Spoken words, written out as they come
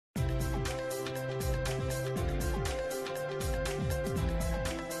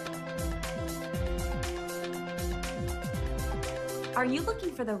Are you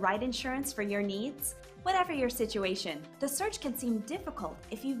looking for the right insurance for your needs? Whatever your situation, the search can seem difficult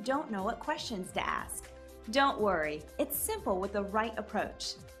if you don't know what questions to ask. Don't worry, it's simple with the right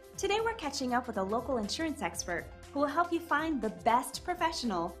approach. Today we're catching up with a local insurance expert who will help you find the best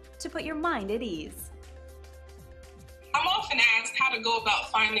professional to put your mind at ease. I'm often asked how to go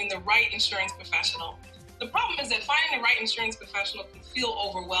about finding the right insurance professional. The problem is that finding the right insurance professional can feel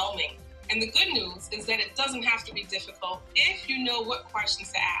overwhelming. And the good news is that it doesn't have to be difficult if you know what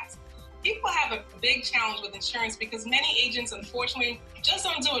questions to ask. People have a big challenge with insurance because many agents, unfortunately, just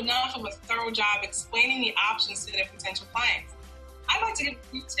don't do enough of a thorough job explaining the options to their potential clients. I'd like to give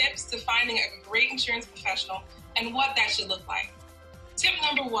you tips to finding a great insurance professional and what that should look like. Tip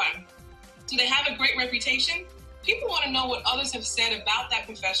number 1, do they have a great reputation? People want to know what others have said about that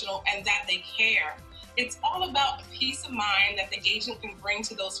professional and that they care. It's all about the peace of mind that the agent can bring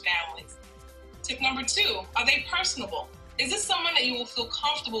to those families. Tip number 2, are they personable? Is this someone that you will feel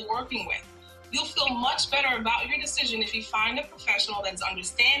comfortable working with? You'll feel much better about your decision if you find a professional that's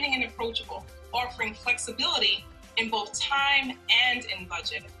understanding and approachable, offering flexibility in both time and in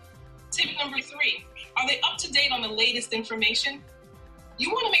budget. Tip number 3, are they up to date on the latest information?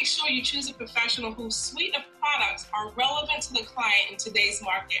 You want to make sure you choose a professional whose suite of products are relevant to the client in today's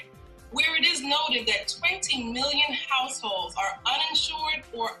market, where it is noted that 20 million households are uninsured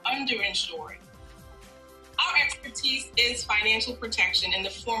or underinsured. Our expertise is financial protection in the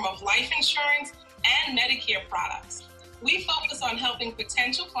form of life insurance and Medicare products. We focus on helping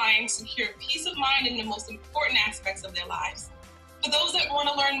potential clients secure peace of mind in the most important aspects of their lives. For those that want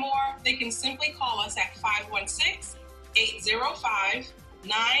to learn more, they can simply call us at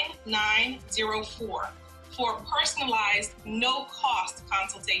 516-805-9904 for a personalized, no-cost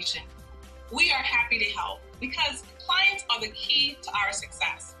consultation. We are happy to help because clients are the key to our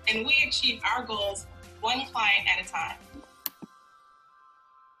success, and we achieve our goals one client at a time.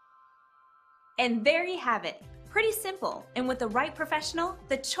 And there you have it. Pretty simple, and with the right professional,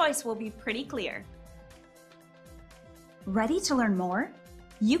 the choice will be pretty clear. Ready to learn more?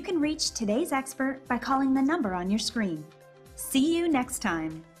 You can reach today's expert by calling the number on your screen. See you next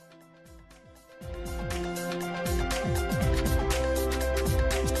time.